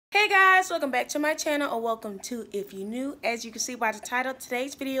Hey guys, welcome back to my channel, or welcome to if you're new. As you can see by the title,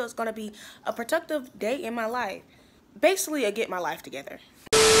 today's video is going to be a productive day in my life. Basically a get my life together.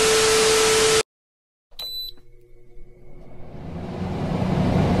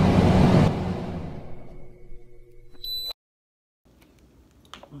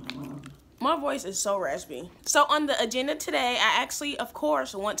 My voice is so raspy. So on the agenda today, I actually, of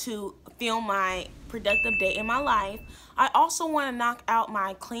course, want to film my productive day in my life. I also want to knock out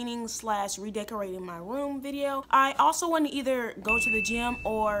my cleaning / redecorating my room video. I also want to either go to the gym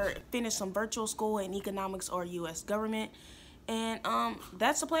or finish some virtual school in economics or US government. And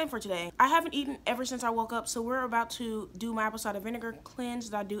that's the plan for today. I haven't eaten ever since I woke up, so we're about to do my apple cider vinegar cleanse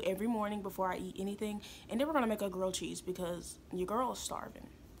that I do every morning before I eat anything. And then we're going to make a grilled cheese because your girl is starving.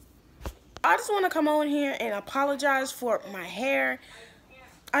 I just want to come on here and apologize for my hair.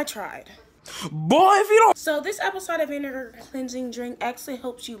 I tried. Boy, if you don't. So this apple cider vinegar cleansing drink actually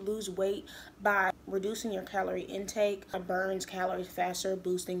helps you lose weight by reducing your calorie intake. It burns calories faster,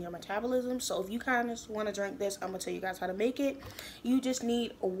 boosting your metabolism. So if you kind of want to drink this, I'm going to tell you guys how to make it. You just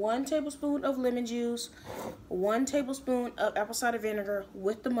need 1 tablespoon of lemon juice, 1 tablespoon of apple cider vinegar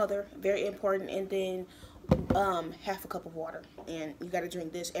with the mother, very important, and then half a cup of water. And you got to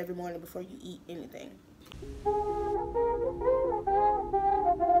drink this every morning before you eat anything.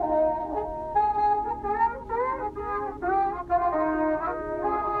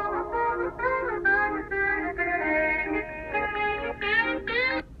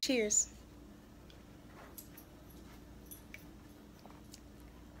 Cheers.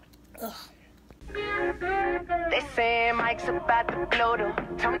 Ugh. They say Mike's about to blow though.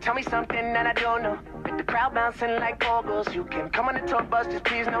 Tell me something that I don't know. With the crowd bouncing like pogos. You can come on the tour bus, just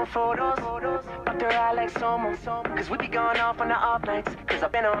please no photos. But they're all like Somo. Cause we be going off on the off nights. Cause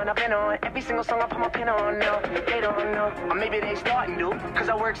I've been on every single song I put my pin on now. They don't know, or maybe they starting to. Cause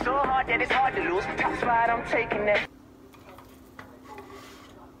I work so hard that it's hard to lose. Top spot, I'm taking that.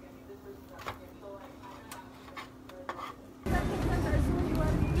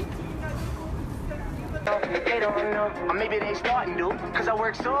 They don't know, or maybe they starting to. Cause I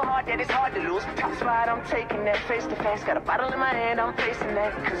work so hard that it's hard to lose. Top spot, I'm taking that face to face. Got a bottle in my hand, I'm facing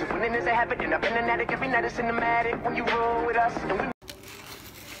that. Cause if winning is a habit, then I've been an addict. Every night it's cinematic. When you roll with us, and we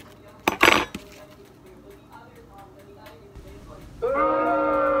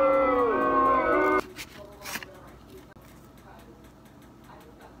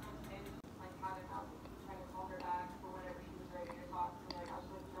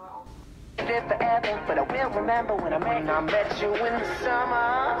forever, but I will remember when I met you in the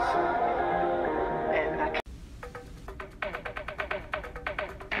summer. And I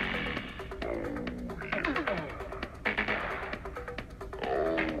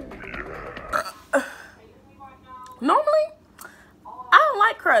Normally, I don't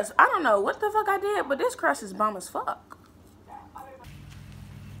like crust. I don't know what the fuck I did, but this crust is bomb as fuck.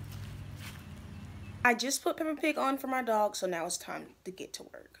 I just put Peppa Pig on for my dog, so now it's time to get to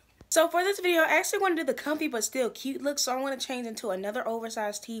work. So for this video, I actually want to do the comfy but still cute look. So I want to change into another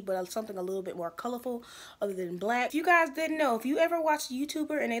oversized tee, but something a little bit more colorful other than black. If you guys didn't know, if you ever watch a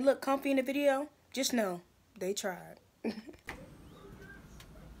YouTuber and they look comfy in the video, just know they tried.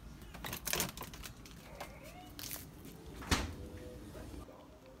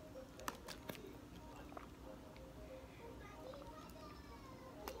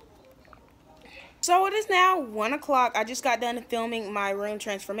 So it is now 1 o'clock. I just got done filming my room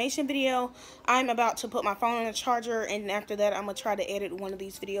transformation video. I'm about to put my phone on the charger, and after that, I'm going to try to edit one of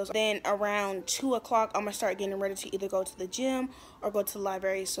these videos. Then around 2 o'clock, I'm going to start getting ready to either go to the gym or go to the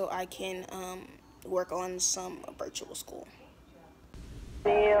library so I can work on some virtual school.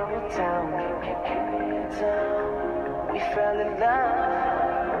 we fell in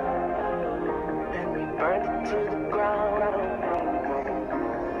love, then we burned it to the ground.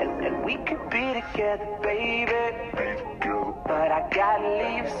 And we could be together, baby. But I gotta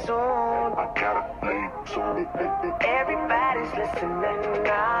leave soon. Everybody's listening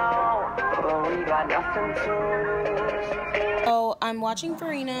now, but we got nothing to lose. So I'm watching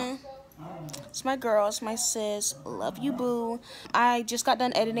Farina. It's my girl, it's my sis. Love you, boo. I just got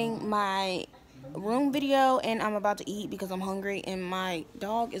done editing my room video, and I'm about to eat because I'm hungry, and my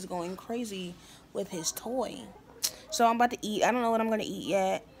dog is going crazy with his toy. So I'm about to eat. I don't know what I'm gonna eat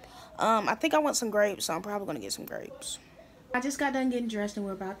yet. I think I want some grapes, so I'm probably gonna get some grapes. I just got done getting dressed, and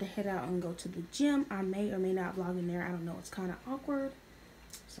we're about to head out and go to the gym. I may or may not vlog in there. I don't know. It's kind of awkward,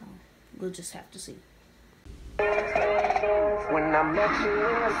 so we'll just have to see. When I met you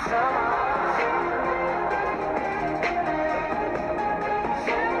in the summer,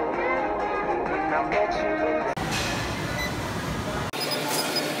 when I met you in the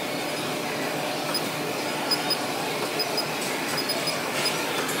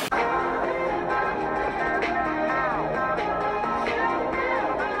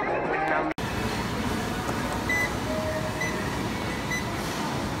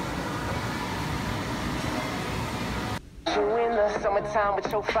Summertime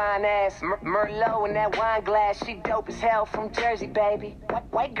with your fine ass. Merlot in that wine glass. She dope as hell from Jersey, baby.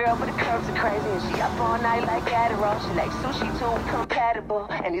 White girl, but the curves are crazy. And she up all night like Adderall. She like sushi too, compatible.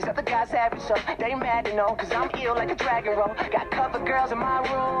 And these other guys average, so they mad to know. Cause I'm ill like a dragon roll. Got cover girls in my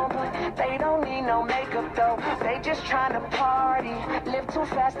room, but they don't need no makeup though. They just trying to party. Live too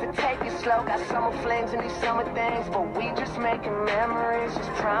fast to take it slow. Got summer flings and these summer things, but we just making memories.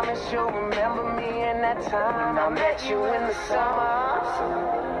 Just promise you'll remember me in that time I met you in the summer.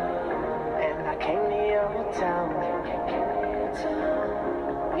 And I came to your town.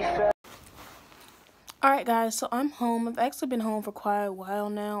 We felt. Alright guys, so I'm home. I've actually been home for quite a while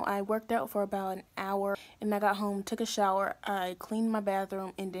now. I worked out for about an hour and I got home, took a shower, I cleaned my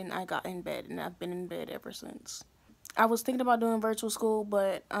bathroom, and then I got in bed, and I've been in bed ever since. I was thinking about doing virtual school,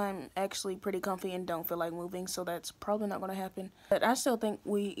 but I'm actually pretty comfy and don't feel like moving, so that's probably not going to happen. But I still think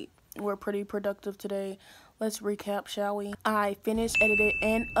we were pretty productive today. Let's recap, shall we? I finished, edited,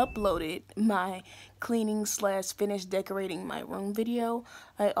 and uploaded my cleaning / finished decorating my room video.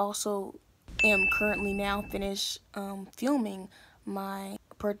 I also am currently now finished filming my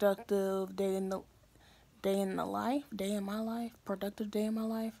productive day in my life.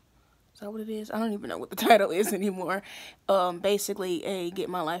 Is that what it is? I don't even know what the title is anymore. Basically a get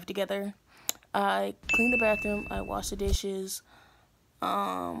my life together. I cleaned the bathroom, I washed the dishes.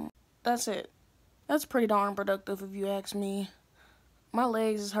 That's it. That's pretty darn productive if you ask me. My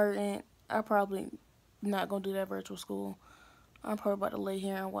legs is hurting. I probably not gonna do that virtual school. I'm probably about to lay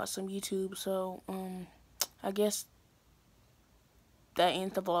here and watch some YouTube, so I guess that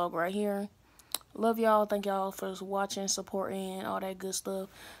ends the vlog right here. Love y'all. Thank y'all for watching, supporting, all that good stuff.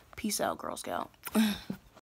 Peace out, Girl Scout.